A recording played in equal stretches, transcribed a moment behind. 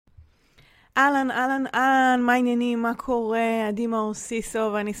אהלן, אהלן, אהלן, מה העניינים, מה קורה? עדי מאור סיסו,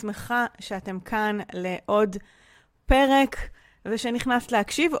 ואני שמחה שאתם כאן לעוד פרק, ושנכנס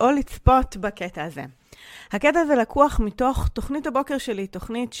להקשיב או לצפות בקטע הזה. הקטע הזה לקוח מתוך תוכנית הבוקר שלי,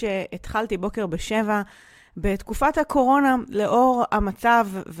 תוכנית שהתחלתי בוקר בשבע, בתקופת הקורונה, לאור המצב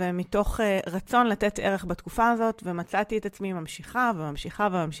ומתוך רצון לתת ערך בתקופה הזאת, ומצאתי את עצמי ממשיכה וממשיכה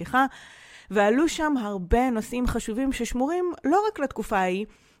וממשיכה, ועלו שם הרבה נושאים חשובים ששמורים לא רק לתקופה ההיא,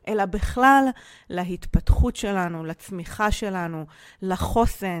 אלא בכלל להתפתחות שלנו, לצמיחה שלנו,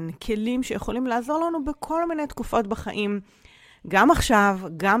 לחוסן, כלים שיכולים לעזור לנו בכל מיני תקופות בחיים, גם עכשיו,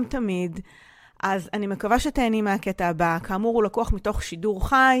 גם תמיד. אז אני מקווה שתהני מהקטע הבא. כאמור הוא לקוח מתוך שידור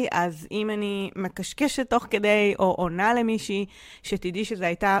חי, אז אם אני מקשקשת תוך כדי או עונה למישהי, שתדעי שזו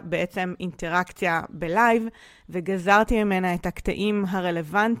הייתה בעצם אינטראקציה בלייב, וגזרתי ממנה את הקטעים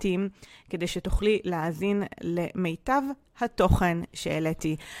הרלוונטיים, כדי שתוכלי להאזין למיטב התוכן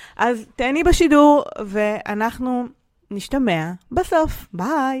שהעליתי. אז תהני בשידור, ואנחנו נשתמע בסוף.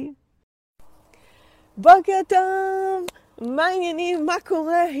 ביי! בוקר טוב! מה העניינים? מה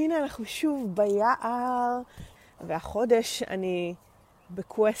קורה? הנה אנחנו שוב ביער, והחודש אני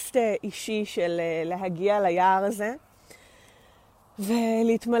בקווסט אישי של להגיע ליער הזה,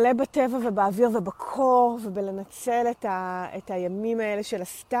 ולהתמלא בטבע ובאוויר ובקור, ובלנצל את הימים האלה של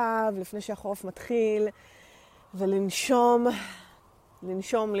הסתיו, לפני שהחורף מתחיל, ולנשום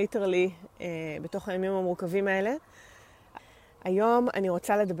ליטרלי בתוך הימים המורכבים האלה. היום אני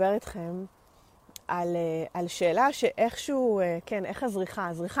רוצה לדבר איתכם על שאלה שאיכשהו, כן, איך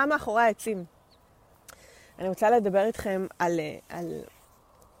הזריחה מאחורי העצים. אני רוצה לדבר איתכם על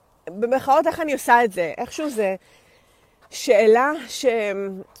במרכאות איך אני עושה את זה. איכשהו זה שאלה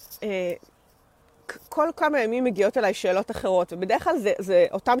כל כמה ימים מגיעות אליי שאלות אחרות, ובדרך כלל זה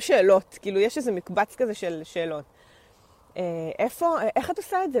אותם שאלות, כאילו יש איזה מקבץ כזה של שאלות. איך את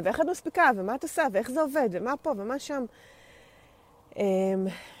עושה את זה, ואיך את מספיקה, ומה את עושה, ואיך זה עובד, ומה פה, ומה שם.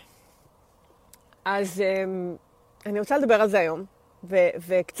 אז אני רוצה לדבר על זה היום,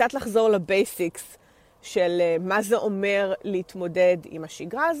 וקצת לחזור לבייסיקס של מה זה אומר להתמודד עם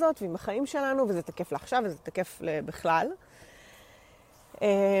השגרה הזאת ועם החיים שלנו, וזה תקף לעכשיו וזה תקף בכלל.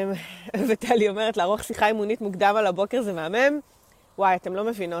 וטלי אומרת, לערוך שיחה אימונית מוקדם על הבוקר זה מהמם. וואי, אתם לא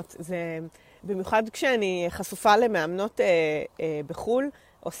מבינות. זה במיוחד כשאני חשופה למאמנות בחול,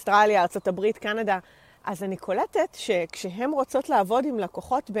 אוסטרליה, ארצות הברית, קנדה, אז אני קולטת שכשהם רוצות לעבוד עם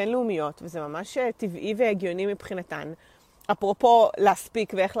לקוחות בינלאומיות, וזה ממש טבעי והגיוני מבחינתן, אפרופו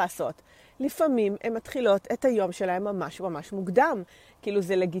להספיק ואיך לעשות, לפעמים הן מתחילות את היום שלהם ממש ממש מוקדם. כאילו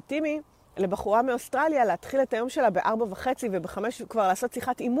זה לגיטימי לבחורה מאוסטרליה להתחיל את היום שלה ב4:30 וב5 כבר לעשות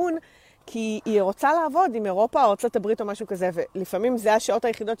שיחת אימון, כי היא רוצה לעבוד עם אירופה או ארצות הברית או משהו כזה, ולפעמים זה השעות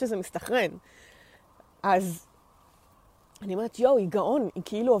היחידות שזה מסתכרן. אז אני אומרת, היא גאון, היא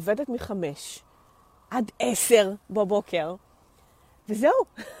כאילו עובדת מ5 עד 10 בבוקר, וזהו.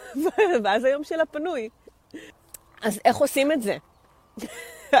 ואז היום שלה פנוי. אז איך עושים את זה?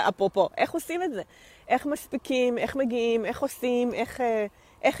 אפרופו, איך עושים את זה? איך מספיקים, איך מגיעים, איך עושים, איך.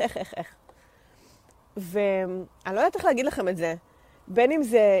 ואני לא יודעת איך להגיד לכם את זה. בין אם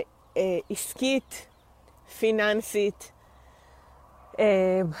זה עסקית, פיננסית,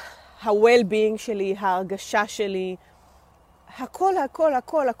 ה-well-being שלי, ההרגשה שלי, הכל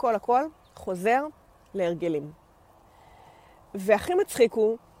חוזר להרגלים. והכי מצחיק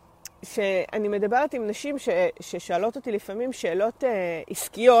הוא שאני מדברת עם נשים ששאלות אותי לפעמים שאלות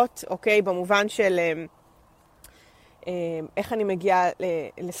עסקיות, אוקיי, במובן של איך אני מגיעה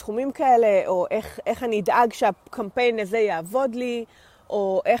לסכומים כאלה, או איך אני אדאג שהקמפיין הזה יעבוד לי,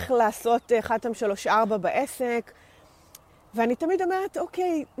 או איך לעשות 1, 2, 3, 4 בעסק. ואני תמיד אומרת,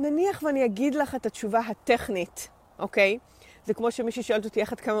 אוקיי, נניח ואני אגיד לך את התשובה הטכנית, אוקיי? זה כמו שמישהי שואלת אותי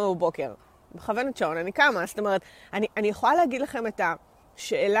איך את קמה בבוקר. מכוונת שעון, אני קמה. זאת אומרת, אני יכולה להגיד לכם את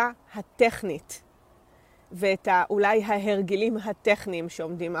השאלה הטכנית, ואת אולי ההרגלים הטכניים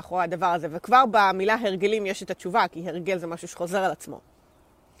שעומדים מאחורי הדבר הזה. וכבר במילה הרגלים יש את התשובה, כי הרגל זה משהו שחוזר על עצמו.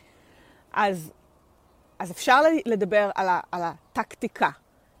 אז אפשר לדבר על הטקטיקה,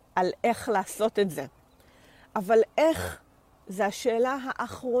 על איך לעשות את זה. אבל איך זה השאלה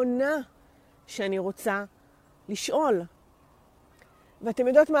האחרונה שאני רוצה לשאול. ואתם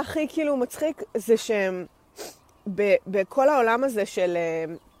יודעות מה הכי כאילו מצחיק? זה שבכל העולם הזה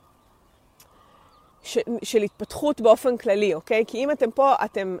של התפתחות באופן כללי, אוקיי? כי אם אתם פה,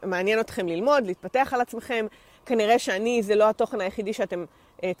 מעניין אתכם ללמוד, להתפתח על עצמכם, כנראה זה לא התוכן היחידי שאתם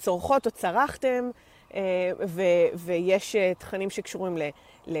צורכות או צרכתם, ויש תכנים שקשורים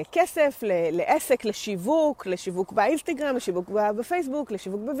לכסף, לעסק, לשיווק באינסטגרם, לשיווק בפייסבוק,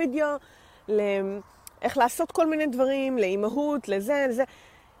 לשיווק בווידאו, איך לעשות כל מיני דברים, לאימהות, לזה.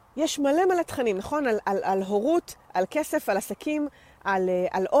 יש מלא מלא תכנים, נכון? על הורות, על כסף, על עסקים,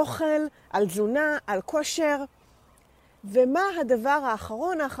 על אוכל, על תזונה, על כושר. ומה הדבר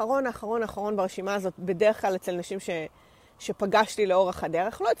האחרון ברשימה הזאת, בדרך כלל אצל נשים שפגשתי לאורך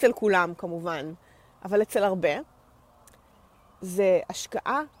הדרך, לא אצל כולם כמובן, אבל אצל הרבה, זה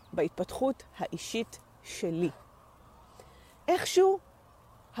השקעה בהתפתחות האישית שלי. איכשהו,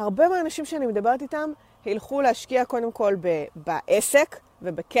 הרבה מהאנשים שאני מדברת איתם, הלכו להשקיע קודם כל בעסק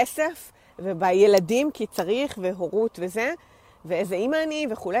ובכסף ובילדים, כי צריך, והורות וזה, ואיזה אימא אני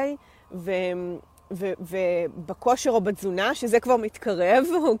וכולי, ובכושר או בתזונה, שזה כבר מתקרב,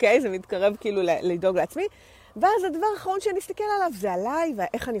 אוקיי? זה מתקרב כאילו לדאוג לעצמי. ואז הדבר האחרון שאני אסתכל עליו זה עליי,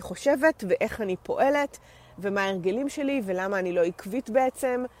 ואיך אני חושבת, ואיך אני פועלת, ומה ההרגלים שלי, ולמה אני לא עקבית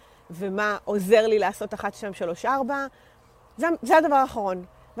בעצם, ומה עוזר לי לעשות 1, 2, 3, 4. זה הדבר האחרון.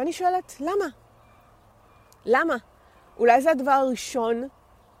 ואני שואלת, למה? למה? אולי זה הדבר הראשון,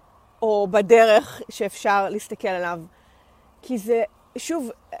 או בדרך שאפשר להסתכל עליו. כי זה,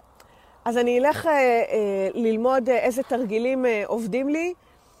 שוב, אז אני אלך ללמוד איזה תרגילים עובדים לי,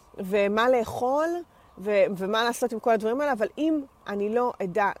 ומה לאכול, ומה לעשות עם כל הדברים האלה, אבל אם אני לא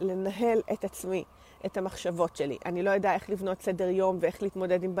אדע לנהל את עצמי, את המחשבות שלי, אני לא אדע איך לבנות סדר יום ואיך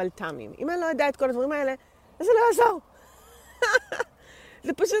להתמודד עם בלת"מים, אם אני לא אדע את כל הדברים האלה, אז זה לא יעזור.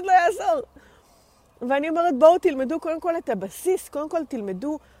 זה פשוט לא יעזור. ואני אומרת, בואו תלמדו קודם כל את הבסיס, קודם כל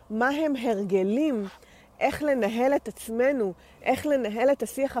תלמדו מה הם הרגלים, איך לנהל את עצמנו, איך לנהל את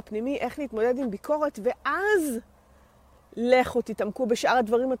השיח הפנימי, איך להתמודד עם ביקורת, ואז לכו תתעמקו בשאר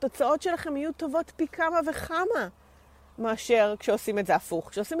הדברים, התוצאות שלכם יהיו טובות פי כמה וכמה מאשר כשעושים את זה הפוך.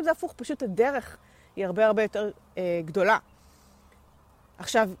 כשעושים את זה הפוך, פשוט הדרך היא הרבה הרבה יותר גדולה.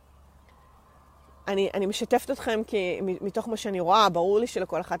 עכשיו, אני משתפת אתכם כי מתוך מה שאני רואה, ברור לי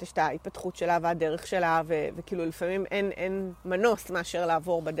שלכל אחת יש את ההתפתחות שלה והדרך שלה, וכאילו לפעמים אין מנוס מאשר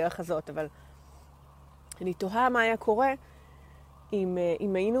לעבור בדרך הזאת, אבל אני תוהה מה היה קורה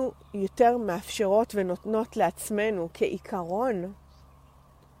אם היינו יותר מאפשרות ונותנות לעצמנו כעיקרון,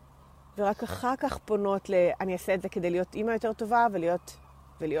 ורק אחר כך פונות אני אעשה את זה כדי להיות אימא יותר טובה, ולהיות.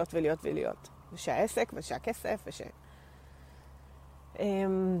 ושהעסק, ושהכסף,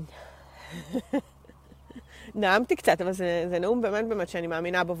 נעמתי קצת, אבל זה נאום באמת שאני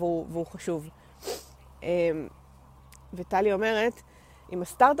מאמינה בו והוא חשוב. וטלי אומרת, עם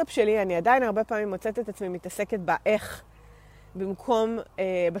הסטארט-אפ שלי אני עדיין הרבה פעמים מוצאת את עצמי מתעסקת באיך, במקום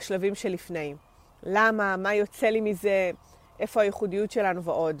בשלבים שלפני. למה? מה יוצא לי מזה? איפה הייחודיות שלנו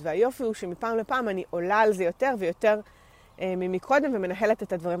ועוד? והיופי הוא שמפעם לפעם אני עולה על זה יותר ויותר ממקודם ומנהלת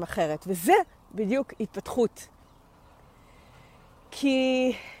את הדברים אחרת. וזה בדיוק התפתחות.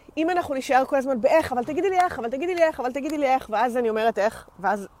 כי אם אנחנו נשאר כל הזמן באיך, אבל תגידי לי איך, ואז אני אומרת איך,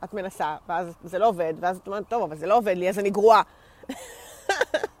 ואז את מנסה, ואז זה לא עובד, ואז את אומרת, טוב, אבל זה לא עובד לי, אז אני גרועה.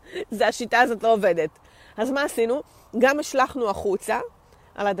 השיטה הזאת לא עובדת. אז מה עשינו? גם השלחנו החוצה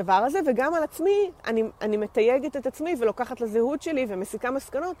על הדבר הזה, וגם על עצמי, אני מתייגת את עצמי ולוקחת לזהות שלי ומסיקה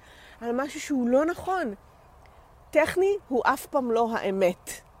מסקנות על משהו שהוא לא נכון. טכני הוא אף פעם לא האמת.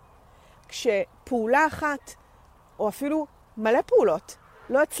 כשפעולה אחת, או אפילו מלא פעולות,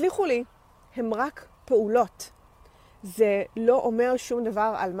 לא הצליחו לי, הם רק פעולות. זה לא אומר שום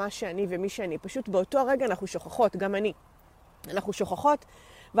דבר על מה שאני ומי שאני. פשוט באותו הרגע אנחנו שוכחות, גם אני. אנחנו שוכחות,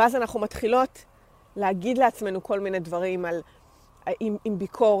 ואז אנחנו מתחילות להגיד לעצמנו כל מיני דברים עם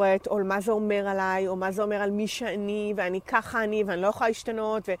ביקורת, או מה זה אומר עליי, או מה זה אומר על מי שאני, ואני ככה ואני לא יכולה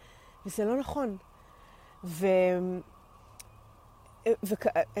להשתנות, וזה לא נכון.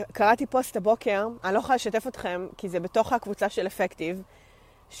 וקראתי פוסט הבוקר, אני לא יכולה לשתף אתכם, כי זה בתוך הקבוצה של אפקטיב,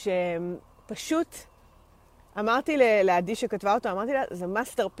 שפשוט אמרתי לעדי שכתבה אותו, אמרתי לה, זה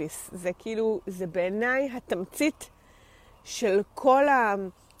מאסטרפיס, זה כאילו, זה בעיניי התמצית של כל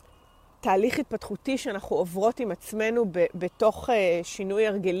התהליך התפתחותי שאנחנו עוברות עם עצמנו בתוך שינוי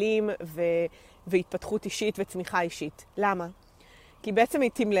הרגלים והתפתחות אישית וצמיחה אישית. למה? כי בעצם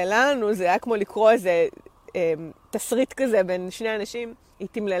היא תמללה לנו, זה היה כמו לקרוא איזה תסריט כזה בין שני אנשים, היא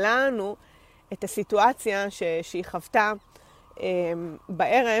תמללה לנו את הסיטואציה שהיא חוותה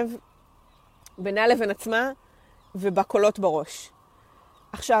בערב בינה לבין עצמה ובקולות בראש.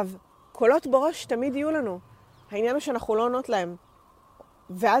 עכשיו, קולות בראש תמיד יהיו לנו. העניין הוא שאנחנו לא עונות להם.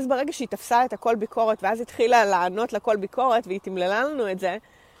 ואז ברגע שהיא תפסה את הכל ביקורת, ואז התחילה לענות לכל ביקורת, והיא תמללה לנו את זה,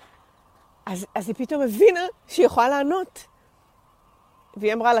 אז היא פתאום הבינה שהיא יכולה לענות.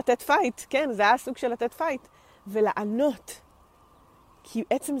 והיא אמרה לתת פייט, כן, זה היה סוג של לתת פייט. ולענות. כי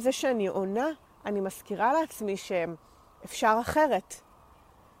עצם זה שאני עונה, אני מזכירה לעצמי שאפשר אחרת.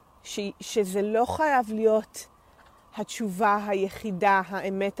 שזה לא חייב להיות התשובה היחידה,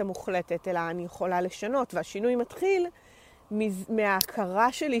 האמת המוחלטת, אלא אני יכולה לשנות. והשינוי מתחיל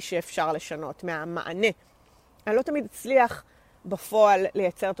מההכרה שלי שאפשר לשנות, מהמענה. אני לא תמיד אצליח בפועל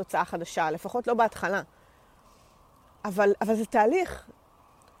לייצר תוצאה חדשה, לפחות לא בהתחלה. אבל זה תהליך.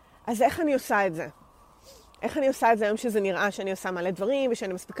 אז איך אני עושה את זה? איך אני עושה את זה היום שזה נראה שאני עושה מלא דברים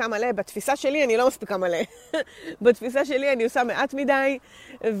ושאני מספיקה מלא? בתפיסה שלי אני לא מספיקה מלא. בתפיסה שלי אני עושה מעט מדי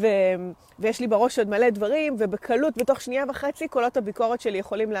ויש לי בראש עוד מלא דברים, ובקלות בתוך שנייה וחצי קולות הביקורת שלי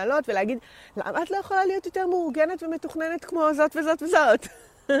יכולים לעלות ולהגיד, למה את לא יכולה להיות יותר מאורגנת ומתוכננת כמו זאת וזאת וזאת?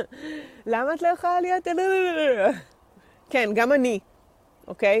 למה את לא יכולה להיות... כן, גם אני,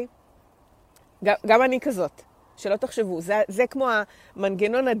 אוקיי? גם אני כזאת. שלא תחשבו, זה כמו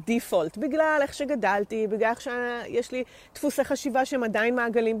המנגנון הדיפולט, בגלל איך שגדלתי, בגלל איך שיש לי דפוסי חשיבה שהם עדיין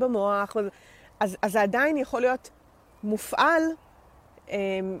מעגלים במוח, אז זה עדיין יכול להיות מופעל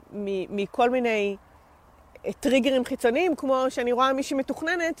מכל מיני טריגרים חיצוניים, כמו שאני רואה מישהי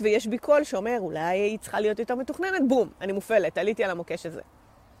מתוכננת, ויש בי קול שאומר, אולי היא צריכה להיות יותר מתוכננת, בום, אני מופעלת, עליתי על המוקש הזה.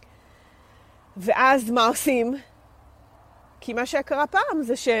 ואז מה עושים? כי מה שקרה פעם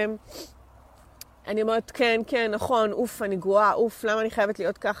זה שהם... אני אומרת, כן, כן, נכון, אוף, אני גרועה, אוף, למה אני חייבת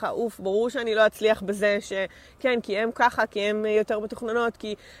להיות ככה, אוף, ברור שאני לא אצליח בזה שכן, כי הם ככה, כי הם יותר מתוכננות,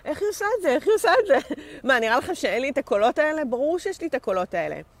 כי איך היא עושה את זה, איך היא עושה את זה? מה, נראה לך שאין לי את הקולות האלה? ברור שיש לי את הקולות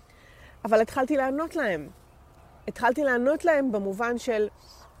האלה. אבל התחלתי לענות להם במובן של,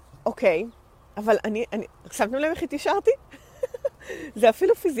 אוקיי, אבל שמתם לב איך התיישרתי? זה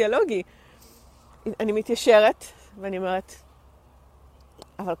אפילו פיזיולוגי. אני מתיישרת, ואני אומרת,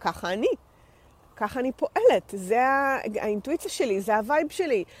 אבל ככה אני פועלת, זה האינטואיציה שלי, זה הווייב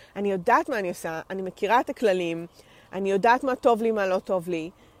שלי. אני יודעת מה אני עושה, אני מכירה את הכללים, אני יודעת מה טוב לי, מה לא טוב לי.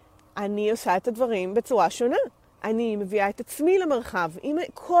 אני עושה את הדברים בצורה שונה. אני מביאה את עצמי למרחב.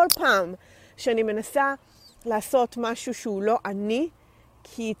 כל פעם שאני מנסה לעשות משהו שהוא לא אני,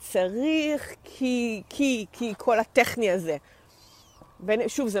 כי צריך, כי כל הטכני הזה.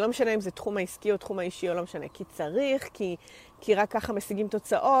 שוב, זה לא משנה אם זה תחום העסקי או תחום האישי או לא משנה. כי צריך, כי רק ככה משיגים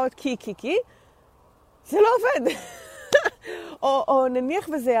תוצאות, כי. זה לא עובד. או נניח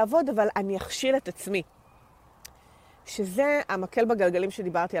וזה יעבוד, אבל אני אכשיל את עצמי. שזה המקל בגלגלים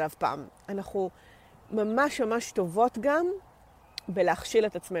שדיברתי עליו פעם. אנחנו ממש ממש טובות גם בלהכשיל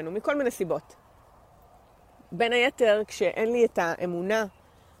את עצמנו, מכל מיני סיבות. בין היתר, כשאין לי את האמונה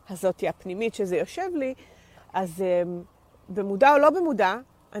הזאת הפנימית שזה יושב לי, אז במודע או לא במודע,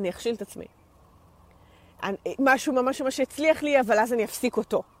 אני אכשיל את עצמי. משהו ממש ממש הצליח לי, אבל אז אני אפסיק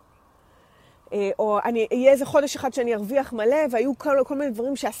אותו. או יהיה איזה חודש אחד שאני ארוויח מלא, והיו כל מיני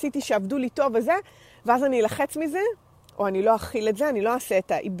דברים שעשיתי שעבדו לי טוב וזה, ואז אני אלחץ מזה, או אני לא אכיל את זה, אני לא אעשה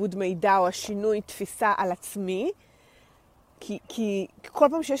את העיבוד מידע או השינוי תפיסה על עצמי, כי כל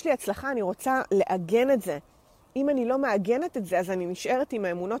פעם שיש לי הצלחה אני רוצה לעגן את זה. אם אני לא מעגנת את זה, אז אני נשארת עם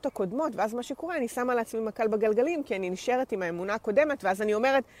האמונות הקודמות, ואז מה שקורה, אני שמה לעצמי מקל בגלגלים, כי אני נשארת עם האמונה הקודמת, ואז אני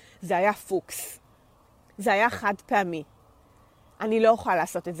אומרת, זה היה פוקס. זה היה חד פעמי. אני לא אוכל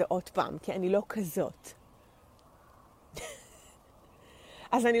לעשות את זה עוד פעם, כי אני לא כזאת.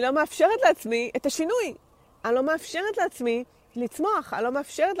 אז אני לא מאפשרת לעצמי את השינוי. אני לא מאפשרת לעצמי לצמוח. אני לא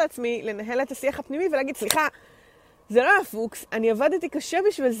מאפשרת לעצמי לנהל את השיח הפנימי ולהגיד, סליחה, זה לא היה פוקס, אני עבדתי קשה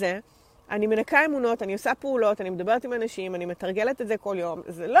בשביל זה, אני מנקה אמונות, אני עושה פעולות, אני מדברת עם אנשים, אני מתרגלת את זה כל יום.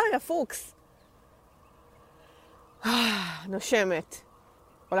 זה לא היה פוקס. נושמת,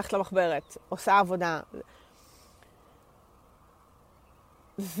 הולכת למחברת, עושה עבודה.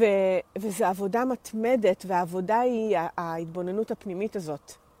 וזו עבודה מתמדת, והעבודה היא ההתבוננות הפנימית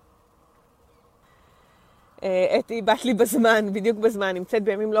הזאת. אתי, בת לי בזמן, בדיוק בזמן, נמצאת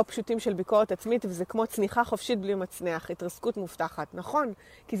בימים לא פשוטים של ביקורת עצמית, וזה כמו צניחה חופשית בלי מצנח, התרסקות מובטחת, נכון?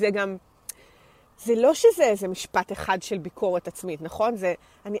 כי זה גם, זה לא שזה איזה משפט אחד של ביקורת עצמית, נכון?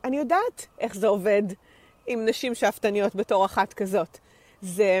 אני יודעת איך זה עובד עם נשים שאפתניות בתור אחת כזאת.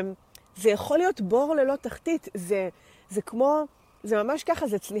 זה יכול להיות בור ללא תחתית, זה כמו... זה ממש ככה,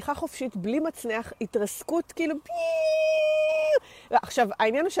 זה צניחה חופשית, בלי מצנח, התרסקות, כאילו עכשיו,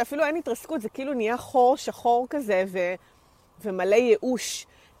 העניין הוא שאפילו אין התרסקות, זה כאילו נהיה חור שחור כזה, ומלא ייאוש.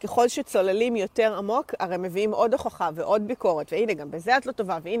 ככל שצוללים יותר עמוק, הרי מביאים עוד הוכחה ועוד ביקורת, והנה גם בזה את לא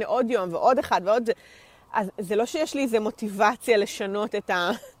טובה, והנה עוד יום ועוד אחד ועוד... אז זה לא שיש לי איזה מוטיבציה לשנות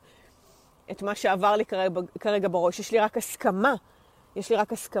את מה שעבר לי כרגע בראש, יש לי רק הסכמה. יש לי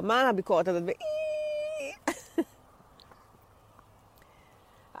רק הסכמה לביקורת הזאת,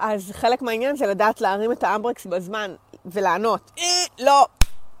 אז חלק מהעניין זה לדעת להרים את האמברקס בזמן ולענות. לא,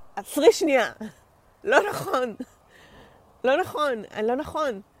 עצרי שנייה. לא נכון. לא נכון, לא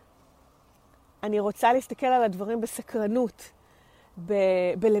נכון. אני רוצה להסתכל על הדברים בסקרנות,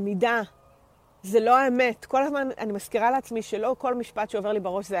 בלמידה. זה לא האמת. כל הזמן אני מזכירה לעצמי שלא כל משפט שעובר לי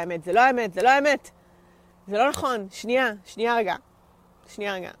בראש זה האמת. זה לא האמת, זה לא האמת. זה לא נכון. שנייה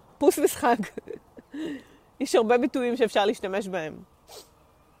רגע. פוס משחק. יש הרבה ביטויים שאפשר להשתמש בהם.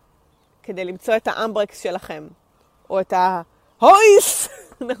 כדי למצוא את האמברקס שלכם. או את ההויס,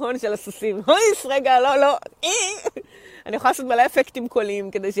 נכון, של הסוסים. הויס, רגע, לא. אני יכולה לעשות מלא אפקטים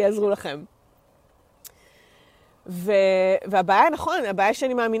קוליים כדי שיעזרו לכם. והבעיה, נכון, הבעיה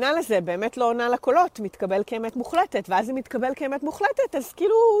שאני מאמינה לזה, באמת לא עונה לקולות, מתקבל כאמת מוחלטת, ואז היא מתקבל כאמת מוחלטת, אז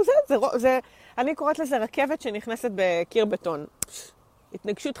כאילו, זה, אני קוראת לזה רכבת שנכנסת בקיר בטון.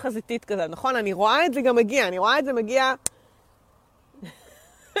 התנגשות חזיתית כזה, נכון? אני רואה את זה גם מגיע,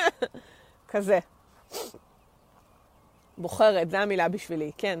 כזה. בוחרת, זו המילה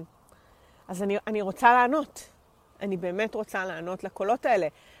בשבילי, כן. אז אני רוצה לענות. אני באמת רוצה לענות לקולות האלה.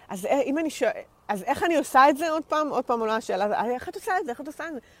 אז אם אני אז איך אני עושה את זה עוד פעם עולה השאלה, איך את עושה את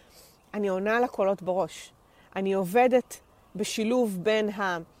זה? אני עונה לקולות בראש. אני עובדת בשילוב בין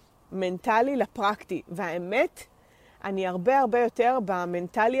המנטלי לפרקטי. והאמת, אני הרבה יותר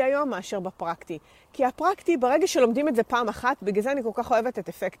במנטלי היום מאשר בפרקטי. כי הפרקטי, ברגע שלומדים את זה פעם אחת, בגלל זה אני כל כך אוהבת את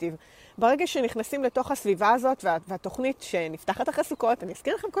אפקטיב. ברגע שנכנסים לתוך הסביבה הזאת, והתוכנית שנפתחת אחרי סוכות, אני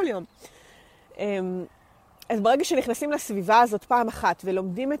אזכיר לכם כל יום. אז ברגע שנכנסים לסביבה הזאת פעם אחת,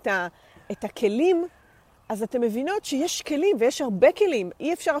 ולומדים את הכלים, אז אתם מבינות שיש כלים, ויש הרבה כלים.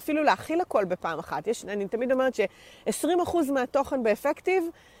 אי אפשר אפילו להכיל הכל בפעם אחת. אני תמיד אומרת ש20% מהתוכן באפקטיב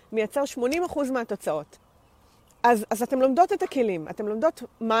מייצר 80% מהתוצאות. אז אתם לומדות את הכלים, אתם לומדות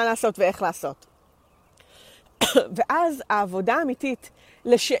מה לעשות ואיך לעשות. ואז העבודה האמיתית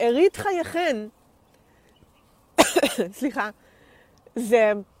לשארית חייכן, סליחה,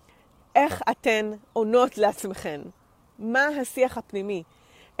 זה איך אתן עונות לעצמכן. מה השיח הפנימי?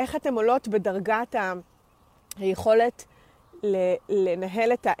 איך אתן עולות בדרגת היכולת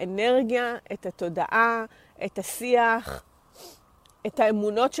לנהל את האנרגיה, את התודעה, את השיח, את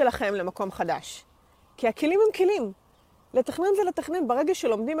האמונות שלכם למקום חדש. כי הכלים הם כלים. לתכנן זה לתכנן. ברגע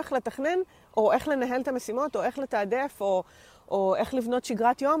שלומדים איך לתכנן, או איך לנהל את המשימות, או איך לתעדף, או איך לבנות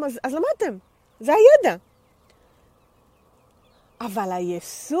שגרת יום, אז למדתם. זה הידע. אבל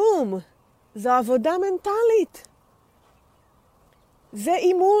היישום, זו עבודה מנטלית. זה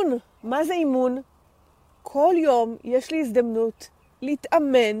אימון. מה זה אימון? כל יום יש לי הזדמנות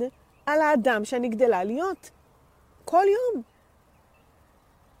להתאמן על האדם שאני גדלה להיות. כל יום.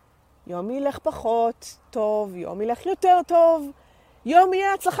 יום ילך פחות טוב, יום ילך יותר טוב, יום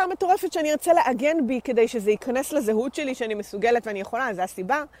יהיה הצלחה מטורפת שאני ארצה לעגן בי כדי שזה ייכנס לזהות שלי שאני מסוגלת ואני יכולה. זו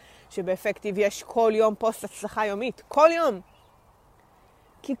הסיבה שבאפקטיב יש כל יום פוסט הצלחה יומית. כל יום.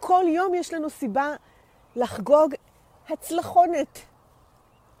 כי כל יום יש לנו סיבה לחגוג הצלחונת.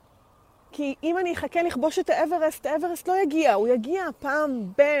 כי אם אני אחכה לכבוש את האברסט, האברסט לא יגיע. הוא יגיע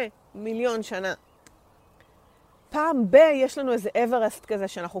פעם במיליון שנה. פעם יש לנו איזה אברסט כזה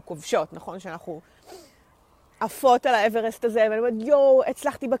שאנחנו כובשות, נכון? שאנחנו עפות על האברסט הזה, ואני אומרת, יו,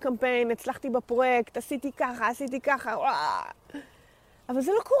 הצלחתי בקמפיין, הצלחתי בפרויקט, עשיתי ככה, וואו. אבל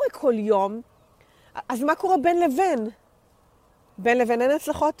זה לא קורה כל יום. אז מה קורה בין לבין? בין לבין אין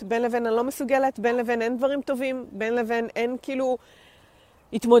הצלחות, בין לבין אני לא מסוגלת, בין לבין אין דברים טובים, בין לבין אין כאילו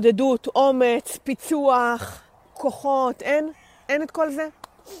התמודדות, אומץ, פיצוח, כוחות, אין את כל זה.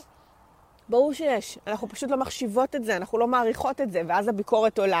 ברור שיש. אנחנו פשוט לא מחשיבות את זה, אנחנו לא מעריכות את זה, ואז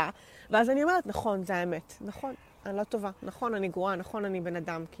הביקורת עולה, ואז אני אומרת, נכון, זה האמת. נכון, אני לא טובה. נכון, אני גרועה. נכון, אני בן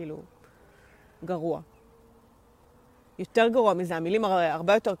אדם, כאילו, גרוע. יותר גרוע מזה, המילים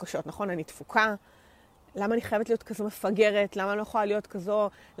הרבה יותר קשות. נכון, אני דפוקה. למה אני חייבת להיות כזו מפגרת? למה אני לא יכולה להיות כזו?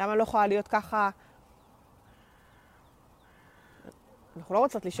 למה אני לא יכולה להיות ככה? אנחנו לא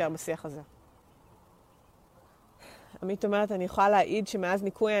רוצות להישאר בשיח הזה. עמית אומרת, אני יכולה להעיד שמאז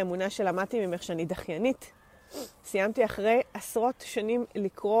ניקוי האמונה שלמדתי ממך שאני דחיינית. סיימתי אחרי עשרות שנים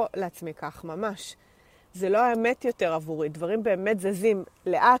לקרוא לעצמי כך, ממש. זה לא האמת יותר עבורי, דברים באמת זזים,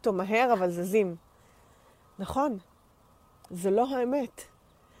 לאט או מהר, אבל זזים. נכון, זה לא האמת.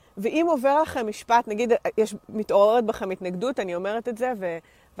 ואם עובר לכם משפט, נגיד, מתעוררת בכם התנגדות, אני אומרת את זה,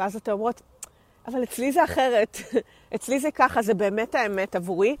 ואז אתם אומרות, אבל אצלי זה אחרת, אצלי זה ככה, זה באמת האמת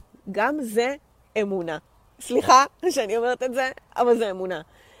עבורי, גם זה אמונה. סליחה שאני אומרת את זה, אבל זה אמונה.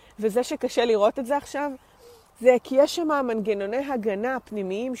 וזה שקשה לראות את זה עכשיו, זה כי יש שם מנגנוני הגנה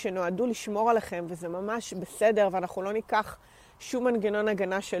פנימיים שנועדו לשמור עליכם, וזה ממש בסדר, ואנחנו לא ניקח שום מנגנון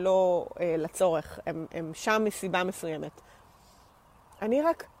הגנה שלא לצורך. הם שם מסיבה מסוימת. אני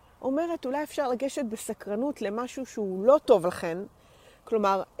רק אומרת, אולי אפשר לגשת בסקרנות למשהו שהוא לא טוב לכן,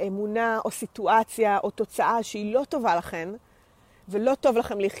 כלומר, אמונה או סיטואציה או תוצאה שהיא לא טובה לכן, ולא טוב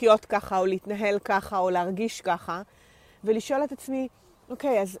לכם לחיות ככה, או להתנהל ככה, או להרגיש ככה, ולשאול את עצמי,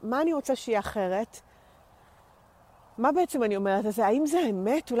 אוקיי, אז מה אני רוצה שיהיה אחרת? מה בעצם אני אומרת? אז האם זה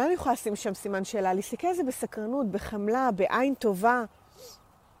האמת? אולי אני יכולה לשים שם סימן שאלה, להסתכל על זה בסקרנות, בחמלה, בעין טובה.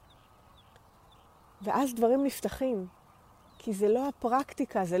 ואז דברים נפתחים. כי זה לא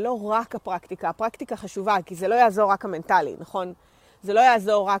הפרקטיקה, זה לא רק הפרקטיקה. הפרקטיקה חשובה, כי זה לא יעזור רק המנטלי, נכון? זה לא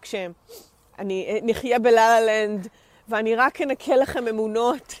יעזור רק שאני נחיה בלה-לה-לנד, ואני רק אנקה לכם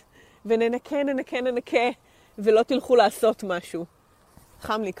אמונות, וננקה, ולא תלכו לעשות משהו.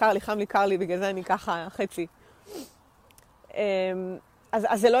 חם לי, קר לי, בגלל זה אני ככה חצי. אז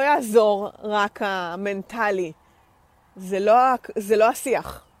זה לא יעזור רק המנטלי. זה לא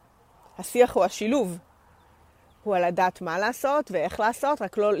השיח. השיח הוא השילוב. הוא על לדעת מה לעשות ואיך לעשות,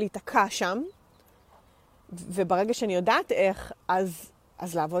 רק לא להתעקע שם. וברגע שאני יודעת איך, אז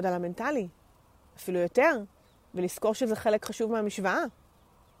לעבוד על המנטלי. אפילו יותר. ולזכור שזה חלק חשוב מהמשוואה.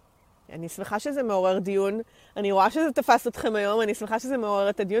 אני שמחה שזה מעורר דיון. אני רואה שזה תפס אתכם היום, אני שמחה שזה מעורר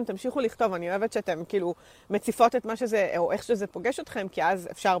את הדיון. תמשיכו לכתוב, אני אוהבת שאתם כאילו מציפות את מה שזה, או איך שזה פוגש אתכם, כי אז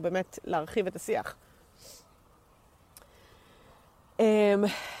אפשר באמת להרחיב את השיח.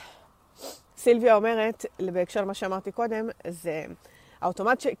 סילביה אומרת, בהקשר למה שאמרתי קודם, זה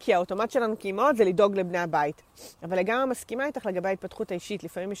כי האוטומט שלנו כאימהות זה לדאוג לבני הבית. אבל לגמרי מסכימה איתך לגבי ההתפתחות האישית.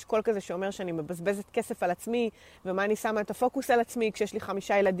 לפעמים יש קול כזה שאומר שאני מבזבזת כסף על עצמי, ומה אני שמה את הפוקוס על עצמי כשיש לי 5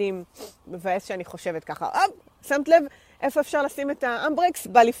 ילדים, מבאס שאני חושבת ככה. שמת לב איפה אפשר לשים את האמברקס?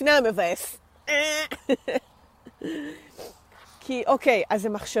 בא לפני המבאס. כי אוקיי, אז זה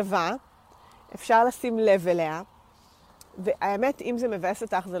מחשבה, אפשר לשים לב אליה, והאמת, אם זה מבאס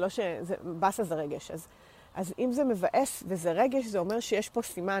אותך, זה לא בסה זה רגש. אז אם זה מבאס וזה רגש, זה אומר שיש פה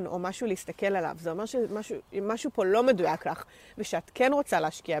סימן או משהו להסתכל עליו. זה אומר שמשהו פה לא מדויק לך, ושאת כן רוצה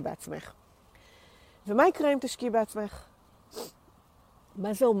להשקיע בעצמך. ומה יקרה אם תשקיעי בעצמך?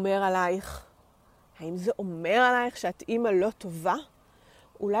 מה זה אומר עלייך? האם זה אומר עלייך שאת אימא לא טובה?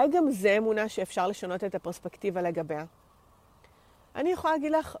 אולי גם זה אמונה שאפשר לשנות את הפרספקטיבה לגביה. אני יכולה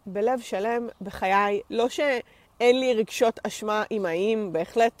להגיד לך בלב שלם בחיי, לא שאין לי רגשות אשמה אימהיים,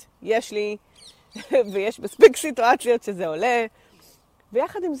 בהחלט יש לי, ויש בספיק סיטואציות שזה עולה.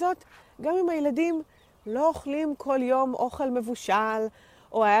 ויחד עם זאת, גם אם הילדים לא אוכלים כל יום אוכל מבושל,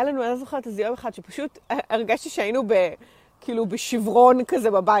 או היה לנו, אני לא זוכרת איזה יום אחד שפשוט הרגשתי שהיינו כאילו בשברון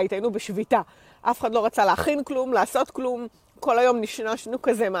כזה בבית, היינו בשביתה. אף אחד לא רצה להכין כלום, לעשות כלום, כל היום נשנשנו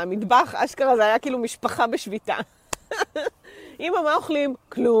כזה מהמטבח, אשכרה זה היה כאילו משפחה בשביתה. אמא, מה אוכלים?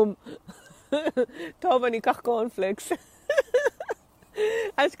 כלום. טוב, אני אקח קורנפלקס.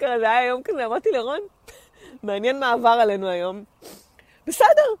 אשכרה זה היה יום כזה, אמרתי לרון, מעניין מה עבר עלינו היום.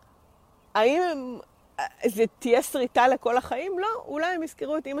 בסדר, האם זה תהיה שריטה לכל החיים? לא, אולי הם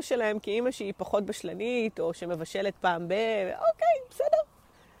יזכרו את אמא שלהם כאמא שהיא פחות בשלנית, או שמבשלת פעם אוקיי, בסדר.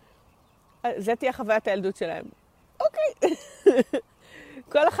 זה תהיה חוויית הילדות שלהם. אוקיי.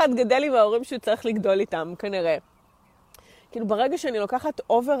 כל אחד גדל עם ההורים שהוא צריך לגדול איתם, כנראה. כאילו ברגע שאני לוקחת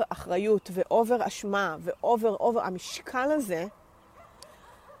אובר אחריות ואובר אשמה ואובר המשקל הזה,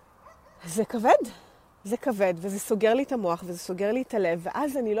 זה כבד. זה כבד וזה סוגר לי את המוח וזה סוגר לי את הלב,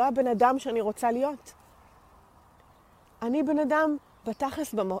 ואז אני לא הבן אדם שאני רוצה להיות. אני בן אדם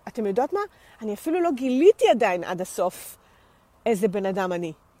בתכלס במוח. אתם יודעות מה? אני אפילו לא גיליתי עדיין עד הסוף איזה בן אדם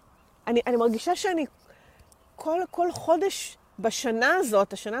אני. אני מרגישה שאני כל חודש בשנה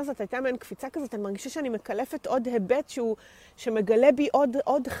הזאת, השנה הזאת הייתה מעין קפיצה כזאת, אני מרגישה שאני מקלפת עוד היבט שמגלה בי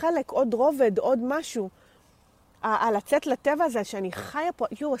עוד חלק, עוד רובד, עוד משהו. לצאת לטבע הזה, שאני חיה פה,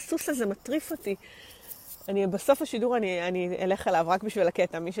 הסוס הזה מטריף אותי. בסוף השידור אני אלך אליו רק בשביל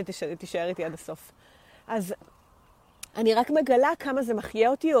הקטע, מי שתישאר איתי עד הסוף. אז אני רק מגלה כמה זה מחיה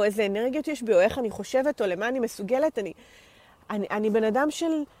אותי, או איזה אנרגיות יש בי, או איך אני חושבת, או למה אני מסוגלת. אני בן אדם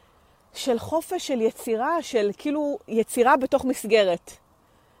של חופש, של יצירה, של כאילו יצירה בתוך מסגרת.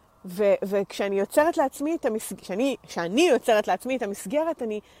 וכשאני יוצרת לעצמי את המסגרת, כשאני יוצרת לעצמי את המסגרת,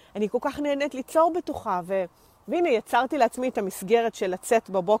 אני כל כך נהנית ליצור בתוכה, והנה יצרתי לעצמי את המסגרת של לצאת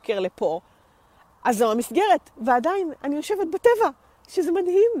בבוקר לפה, אז זו המסגרת, ועדיין אני יושבת בטבע, שזה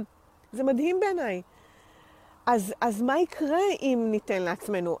מדהים. זה מדהים בעיניי. אז מה יקרה אם ניתן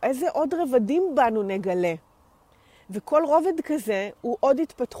לעצמנו? איזה עוד רבדים בנו נגלה? וכל רובד כזה הוא עוד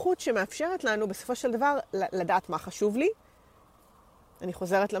התפתחות שמאפשרת לנו בסופו של דבר לדעת מה חשוב לי. אני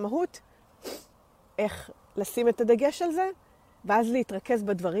חוזרת למהות, איך לשים את הדגש על זה, ואז להתרכז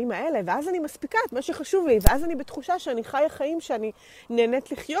בדברים האלה, ואז אני מספיקה את מה שחשוב לי, ואז אני בתחושה שאני חיה חיים שאני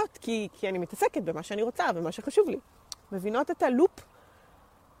נהנית לחיות, כי אני מתעסקת במה שאני רוצה ומה שחשוב לי. מבינות את הלופ?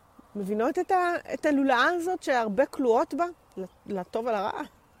 מבינות את הלולאה הזאת שהרבה כלואות בה, לטוב ולרע?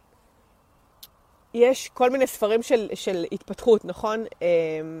 יש כל מיני ספרים של התפתחות, נכון?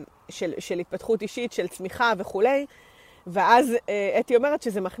 של התפתחות אישית, של צמיחה וכו'. ואז אתי אומרת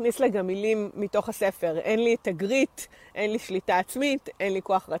שזה מכניס לה גם מילים מתוך הספר. אין לי תגרית, אין לי שליטה עצמית, אין לי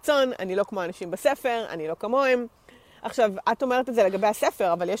כוח רצון, אני לא כמו אנשים בספר, אני לא כמוהם. עכשיו, את אומרת את זה לגבי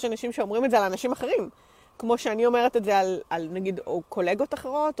הספר, אבל יש אנשים שאומרים את זה על אנשים אחרים. כמו שאני אומרת את זה על נגיד, או קולגות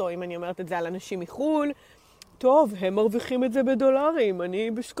אחרות, או אם אני אומרת את זה על אנשים מחול, טוב, הם מרוויחים את זה בדולרים,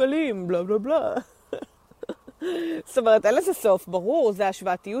 אני בשקלים, בלה בלה בלה. זאת אומרת, אין לזה סוף, ברור, זה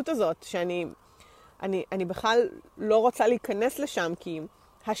ההשוואתיות הזאת, שאני בכלל לא רוצה להיכנס לשם, כי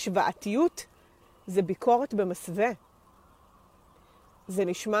השוואתיות זה ביקורת במסווה. זה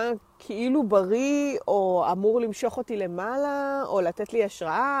נשמע כאילו בריא, או אמור למשוך אותי למעלה, או לתת לי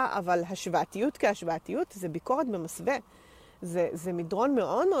השראה, אבל השוואתיות כהשוואתיות זה ביקורת במסווה. זה מדרון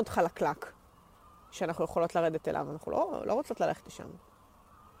מאוד מאוד חלקלק, שאנחנו יכולות לרדת אליו, אנחנו לא רוצות ללכת לשם.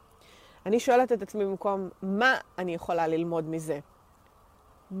 אני שואלת את עצמי במקום, מה אני יכולה ללמוד מזה?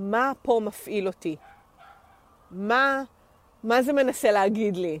 מה פה מפעיל אותי? מה זה מנסה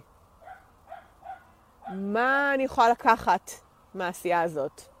להגיד לי? מה אני יכולה לקחת מהעשייה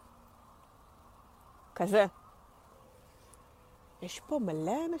הזאת? כזה. יש פה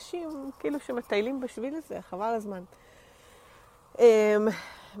מלא אנשים כאילו שמטיילים בשביל הזה, חבל הזמן.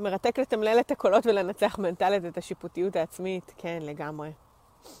 מרתק לתמלל את הקולות ולנצח מנטלית את השיפוטיות העצמית. כן, לגמרי.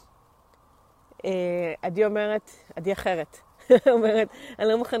 עדי אומרת, עדי אחרת. אומרת, אני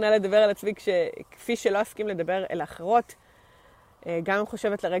לא מוכנה לדבר על עצמי כפי שלא אסכים לדבר אל האחרות. גם אם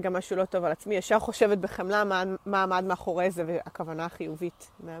חושבת לרגע משהו לא טוב על עצמי, ישר חושבת בחמלה מה עמד מאחורי זה, והכוונה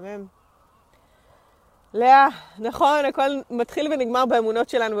החיובית. מהמם. לאה, נכון, הכל מתחיל ונגמר באמונות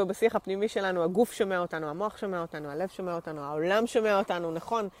שלנו ובשיח הפנימי שלנו. הגוף שומע אותנו, המוח שומע אותנו, הלב שומע אותנו, העולם שומע אותנו,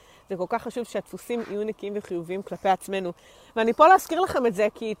 נכון. זה כל כך חשוב שהדפוסים יהיו נקיים וחיוביים כלפי עצמנו. ואני פה להזכיר לכם את זה,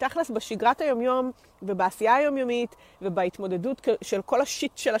 כי תכלס בשגרת היומיום ובעשייה היומיומית ובהתמודדות של כל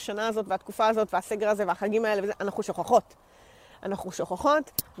השיט של השנה הזאת והתקופה הזאת והסגר הזה והחגים האלה וזה, אנחנו שוכחות. אנחנו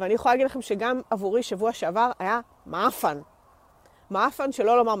שוכחות, ואני יכולה להגיד לכם שגם עבורי שבוע שעבר היה מאפן. מאפן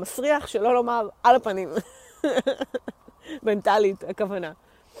שלא לומר מסריח, שלא לומר על הפנים. מנטלית, הכוונה.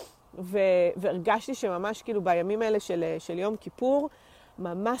 והרגשתי שממש כאילו בימים האלה של יום כיפור,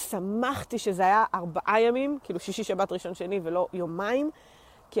 ממש שמחתי שזה היה 4 ימים, כאילו שישי, שבת, ראשון, שני ולא יומיים,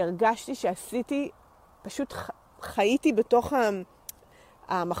 כי הרגשתי שעשיתי, פשוט חייתי בתוך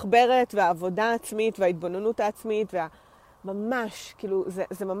המחברת והעבודה העצמית וההתבוננות העצמית, ממש, כאילו,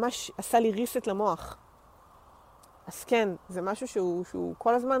 זה ממש עשה לי ריסט למוח. אז כן, זה משהו שהוא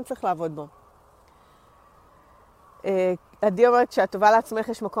כל הזמן צריך לעבוד בו. עדי אומרת שהטובה לעצמך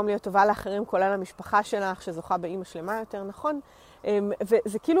יש מקום להיות טובה לאחרים, כולל המשפחה שלך, שזוכה באמא שלמה יותר, נכון?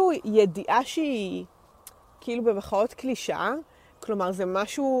 וזה כאילו ידיעה שהיא כאילו במחאות קלישאה, כלומר זה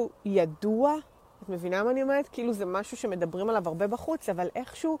משהו ידוע, את מבינה מה אני אומרת? כאילו זה משהו שמדברים עליו הרבה בחוץ, אבל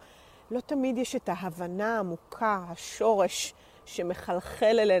איכשהו לא תמיד יש את ההבנה העמוקה, השורש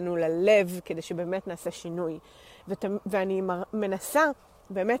שמחלחל אלינו ללב כדי שבאמת נעשה שינוי. ואני מנסה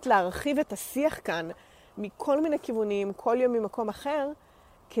באמת להרחיב את השיח כאן מכל מיני כיוונים, כל יום ממקום אחר,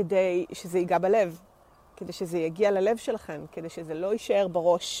 כדי שזה ייגע בלב, כדי שזה יגיע ללב שלכם, כדי שזה לא יישאר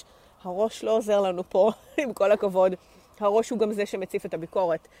בראש. הראש לא עוזר לנו פה, עם כל הכבוד. הראש הוא גם זה שמציף את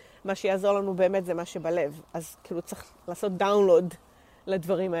הביקורת. מה שיעזור לנו באמת זה מה שבלב. אז כאילו צריך לעשות דאונלוד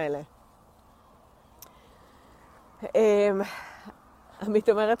לדברים האלה. עמית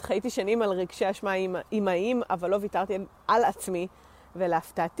אומרת, חייתי שנים על רגשי אשמה אימהיים, אבל לא ויתרתי על עצמי,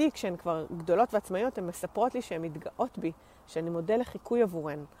 ולהפתעתי, כשהן כבר גדולות ועצמאיות, הן מספרות לי שהן מתגאות בי, שאני מודל לחיקוי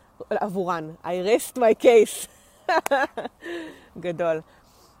עבורן. I rest my case. גדול.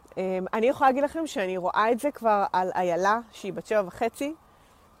 אני יכולה להגיד לכם שאני רואה את זה כבר על איילה, שהיא בת 7.5,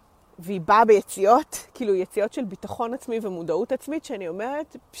 והיא באה ביציאות, כאילו יציאות של ביטחון עצמי ומודעות עצמית, שאני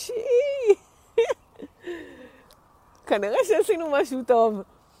אומרת, פשי! כנראה שעשינו משהו טוב.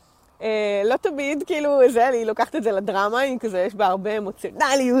 לא תמיד, כאילו, זה, אני לוקחת את זה לדרמה, היא כזה, יש בה הרבה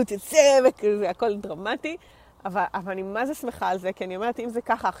אמוציונליות, יוצא וכזה, הכל דרמטי, אבל אני מה זה שמחה על זה, כי אני אומרת, אם זה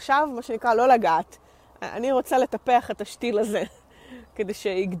ככה עכשיו, מה שנקרא, לא לגעת. אני רוצה לטפח את השתיל הזה, כדי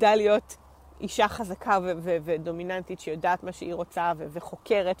שיגדל להיות אישה חזקה ודומיננטית, שיודעת מה שהיא רוצה,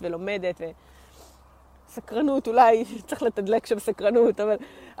 וחוקרת ולומדת, סקרנות, אולי צריך לתדלק שם סקרנות,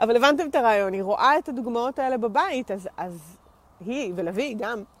 אבל הבנתם את הרעיון, היא רואה את הדוגמאות האלה בבית, אז היא ולוי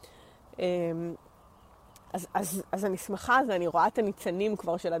גם, אז אני שמחה על זה, אני רואה את הניצנים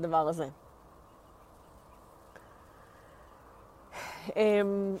כבר של הדבר הזה.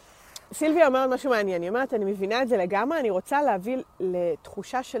 סילביה אומרת משהו מעניין, היא אומרת, אני מבינה את זה לגמרי, אני רוצה להביא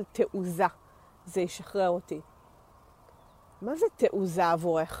לתחושה של תעוזה, זה ישחרר אותי. מה זה תעוזה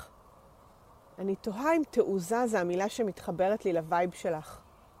עבורך? אני תוהה אם תעוזה זה המילה שמתחברת לי לווייב שלך.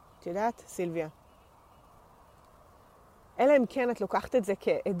 את יודעת, סילביה? אלא אם כן את לוקחת את זה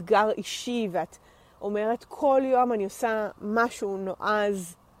כאתגר אישי, ואת אומרת, כל יום אני עושה משהו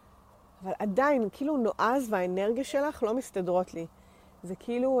נועז, אבל עדיין, כאילו נועז והאנרגיה שלך לא מסתדרות לי. זה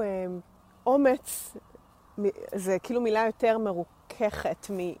כאילו אומץ, זה כאילו מילה יותר מרוככת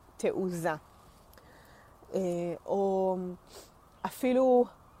מתעוזה. או אפילו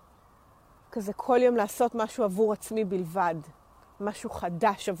כזה כל יום לעשות משהו עבור עצמי בלבד. משהו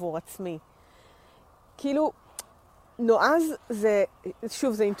חדש עבור עצמי. כאילו, נועז זה,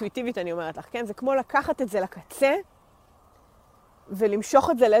 שוב, זה אינטואיטיבית אני אומרת לך, כן? זה כמו לקחת את זה לקצה, ולמשוך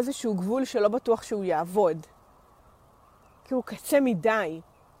את זה לאיזשהו גבול שלא בטוח שהוא יעבוד. כאילו קצה מדי.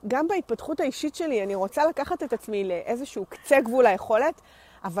 גם בהתפתחות האישית שלי אני רוצה לקחת את עצמי לאיזשהו קצה גבול היכולת,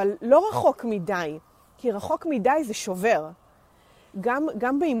 אבל לא רחוק מדי. כי רחוק מדי זה שובר.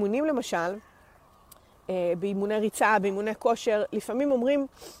 גם באימונים למשל, באימוני ריצה, באימוני כושר, לפעמים אומרים,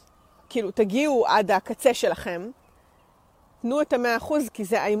 כאילו תגיעו עד הקצה שלכם, תנו את 100%, כי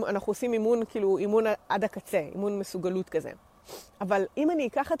זה, אנחנו עושים אימון, כאילו אימון עד הקצה, אימון מסוגלות כזה. אבל אם אני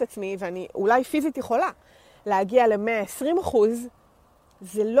אקח את עצמי, ואני אולי פיזית יכולה להגיע ל-120%,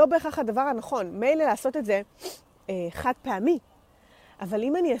 זה לא בהכרח הדבר הנכון. מילא לעשות את זה חד פעמי. אבל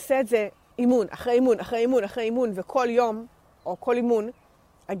אם אני אעשה את זה אימון, אחרי אימון, אחרי אימון, אחרי אימון, וכל יום, או כל אימון,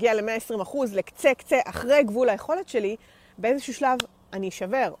 אגיע ל-120%, לקצה, קצה, אחרי גבול היכולת שלי, באיזשהו שלב אני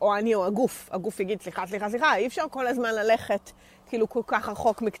אשבר, או אני או הגוף. הגוף יגיד, סליחה, אי אפשר כל הזמן ללכת כאילו כל כך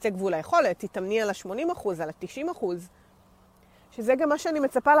רחוק מקצה גבול היכולת. תתאמני על ה-80%, על ה-90%. שזה גם מה שאני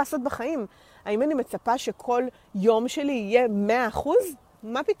מצפה לעשות בחיים. האם אני מצפה שכל יום שלי יהיה 100%?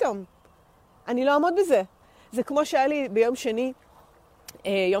 מה פתאום? אני לא אעמוד בזה. זה כמו שהיה לי ביום שני,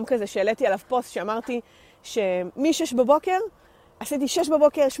 יום כזה שהעליתי עליו פוסט שאמרתי שמ-6 בבוקר, עשיתי 6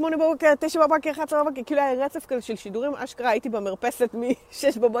 בבוקר, 8 בבוקר, 9 בבוקר, 11 בבוקר, כאילו היה רצף כזה של שידורים, אשכרה הייתי במרפסת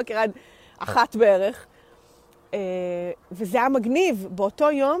מ-6 בבוקר עד 1 בערך. וזה היה מגניב,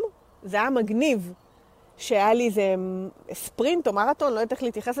 באותו יום זה היה מגניב. שהיה לי איזה ספרינט או מרתון, לא יודעת איך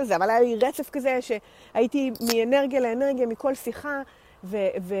להתייחס לזה, אבל היה לי רצף כזה שהייתי מאנרגיה לאנרגיה, מכל שיחה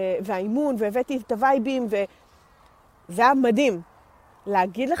והאימון, והבאתי את הווייבים, וזה היה מדהים.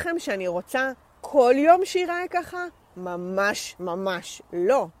 להגיד לכם שאני רוצה כל יום שיראה ככה? ממש ממש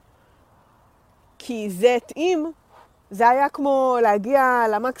לא. כי זה התאים, זה היה כמו להגיע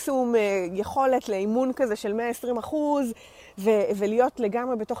למקסימום יכולת לאימון כזה של 120%, ולהיות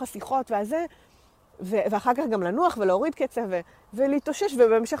לגמרי בתוך השיחות והזה, ואחר כך גם לנוח ולהוריד קצב ולהתאושש,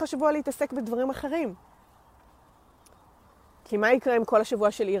 ובהמשך השבוע להתעסק בדברים אחרים. כי מה יקרה אם כל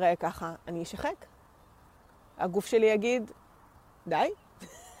השבוע שלי ייראה ככה? אני אשחק. הגוף שלי יגיד, די?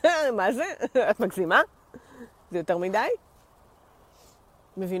 מה זה? את מגזימה? זה יותר מדי?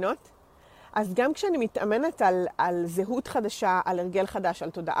 מבינות? אז גם כשאני מתאמנת על זהות חדשה, על הרגל חדש, על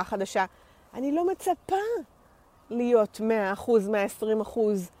תודעה חדשה, אני לא מצפה להיות 100%, 120%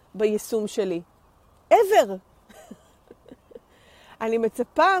 ביישום שלי. ever. אני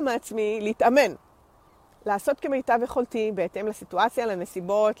מצפה מעצמי להתאמן. לעשות כמיטב יכולתי בהתאם לסיטואציה,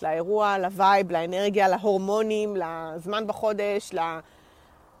 לנסיבות, לאירוע, לווייב, לאנרגיה, להורמונים, לזמן בחודש,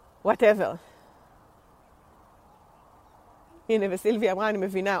 whatever. הנה, וסילבי אמרה, אני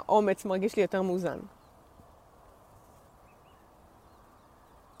מבינה, אומץ מרגיש לי יותר מאוזן.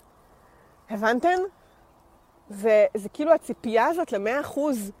 הבנתן? זה כאילו הציפייה הזאת ל-100%.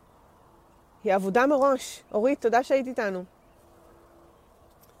 היא עבודה מראש. אורית, תודה שהיית איתנו.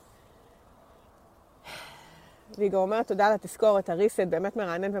 ויגו אומרת, תודה על התזכורת, הריסט, באמת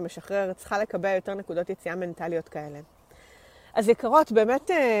מרענן ומשחרר, צריכה לקבל יותר נקודות יציאה מנטליות כאלה. אז יקרות,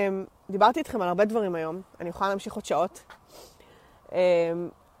 באמת דיברתי איתכם על הרבה דברים היום, אני יכולה להמשיך עוד שעות,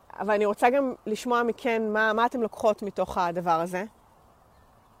 אבל אני רוצה גם לשמוע מכן מה אתם לוקחות מתוך הדבר הזה.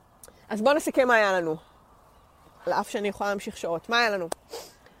 אז בואו נסכם מה היה לנו, על אף שאני יכולה להמשיך שעות. מה היה לנו?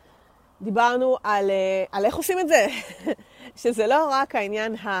 דיברנו על איך עושים את זה, שזה לא רק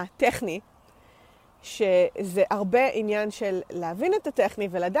העניין הטכני, שזה הרבה עניין של להבין את הטכני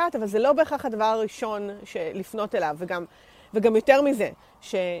ולדעת, אבל זה לא בהכרח הדבר הראשון לפנות אליו, וגם יותר מזה,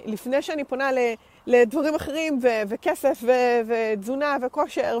 שלפני שאני פונה לדברים אחרים, וכסף, ותזונה,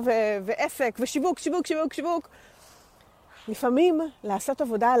 וכושר, ועסק, ושיווק, שיווק, לפעמים לעשות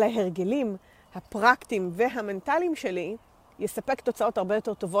עבודה על ההרגלים הפרקטיים והמנטליים שלי, יספק תוצאות הרבה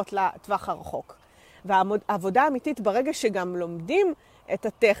יותר טובות לטווח הרחוק. והעבודה האמיתית ברגע שגם לומדים את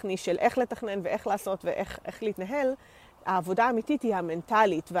הטכני של איך לתכנן ואיך לעשות ואיך להתנהל, העבודה האמיתית היא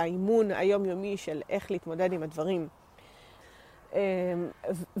המנטלית והאימון היומיומי של איך להתמודד עם הדברים.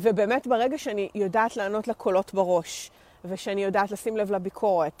 ובאמת ברגע שאני יודעת לענות לקולות בראש ושאני יודעת לשים לב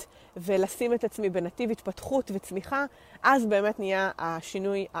לביקורת, ולשים את עצמי בנתיב התפתחות וצמיחה, אז באמת נהיה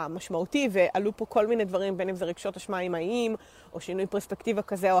השינוי המשמעותי, ועלו פה כל מיני דברים, בין אם זה רגשות אשמה אימהיים, או שינוי פרספקטיבה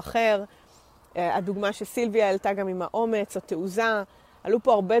כזה או אחר. הדוגמה שסילביה העלתה גם עם האומץ או תעוזה, עלו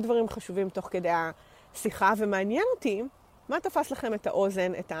פה הרבה דברים חשובים תוך כדי השיחה, ומעניין אותי, מה תפס לכם את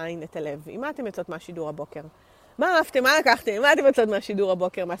האוזן, את העין, את הלב? עם מה אתם יוצאות מהשידור הבוקר? מה אהבתם, מה לקחתם? מה אתם יוצאות מהשידור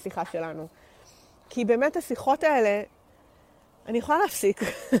הבוקר, מהשיחה שלנו? כי באמת השיחות האלה, אני יכולה להפסיק.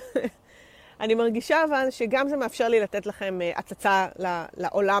 אני מרגישה אבל שגם זה מאפשר לי לתת לכם הצצה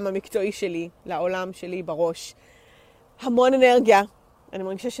לעולם המקצועי שלי, לעולם שלי בראש. המון אנרגיה. אני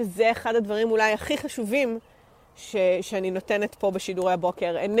מרגישה שזה אחד הדברים אולי הכי חשובים שאני נותנת פה בשידורי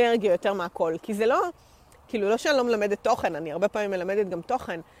הבוקר. אנרגיה יותר מהכל. כי זה לא, כאילו לא שאני לא מלמדת תוכן, אני הרבה פעמים מלמדת גם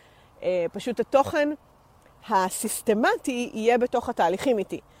תוכן. פשוט התוכן הסיסטמטי יהיה בתוך התהליכים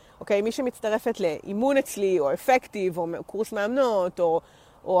איתי. אוקיי? מי שמצטרפת לאימון אצלי, או אפקטיב, או קורס מאמנות,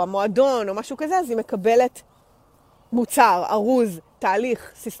 או המועדון, או משהו כזה, אז היא מקבלת מוצר, ארוז,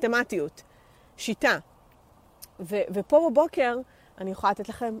 תהליך, סיסטמטיות, שיטה. ופה בבוקר אני יכולה לתת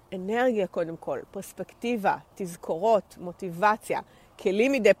לכם אנרגיה קודם כל, פרספקטיבה, תזכורות, מוטיבציה,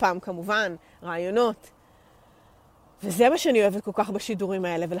 כלים מדי פעם כמובן, רעיונות. וזה מה שאני אוהבת כל כך בשידורים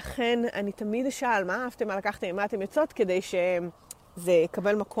האלה, ולכן אני תמיד אשאל מה אהבתם, מה לקחתם, מה אתם יוצאות, כדי שזה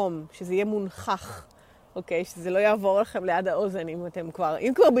יקבל מקום, שזה יהיה מונחח, אוקיי? שזה לא יעבור לכם ליד האוזן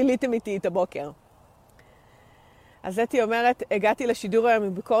אם כבר ביליתם איתי את הבוקר. אז זאתי אומרת, הגעתי לשידור היום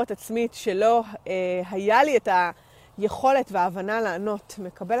מביקורת עצמית שלא היה לי את היכולת וההבנה לענות.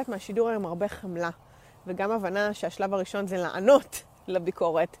 מקבלת מהשידור היום הרבה חמלה, וגם הבנה שהשלב הראשון זה לענות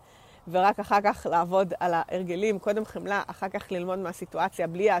לביקורת, ורק אחר כך לעבוד על ההרגלים, קודם חמלה, אחר כך ללמוד מהסיטואציה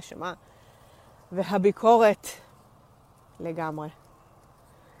בלי האשמה. והביקורת לגמרי.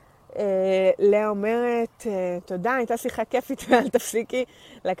 לאה אומרת, תודה, הייתה שיחה כיפית ואל תפסיקי.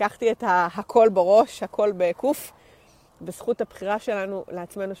 לקחתי את הכל בראש, הכל בקוף, בזכות הבחירה שלנו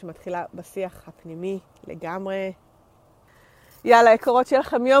לעצמנו שמתחילה בשיח הפנימי לגמרי. יאללה, יקרות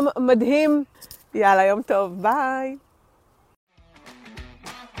שלכם יום מדהים. יאללה, יום טוב, ביי.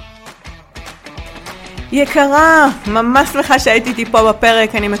 יקרה, ממש שמחה שהייתי איתי פה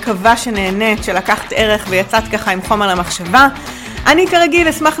בפרק, אני מקווה שנהנית, שלקחת ערך ויצאת ככה עם חומר למחשבה. אני כרגיל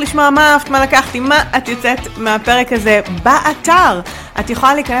אשמח לשמוע מה אהבת, מה לקחתי, מה את יוצאת מהפרק הזה באתר. את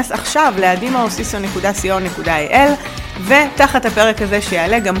יכולה להיכנס עכשיו ל-adimaosiso.co.il ותחת הפרק הזה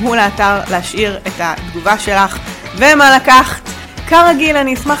שיעלה גם הוא לאתר להשאיר את התגובה שלך ומה לקחת. כרגיל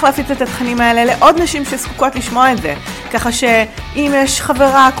אני אשמח להפיץ את התכנים האלה לעוד נשים שזקוקות לשמוע את זה. ככה שאם יש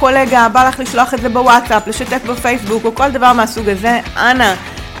חברה, קולגה, בא לך לשלוח את זה בוואטסאפ, לשתף בפייסבוק או כל דבר מהסוג הזה, אנא,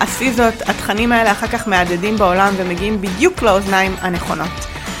 עשי זאת. התכנים האלה אחר כך מעדדים בעולם ומגיעים בדיוק לאוזניים הנכונות.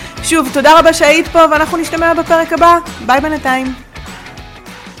 שוב, תודה רבה שהיית פה ואנחנו נשתמע בפרק הבא. ביי בינתיים.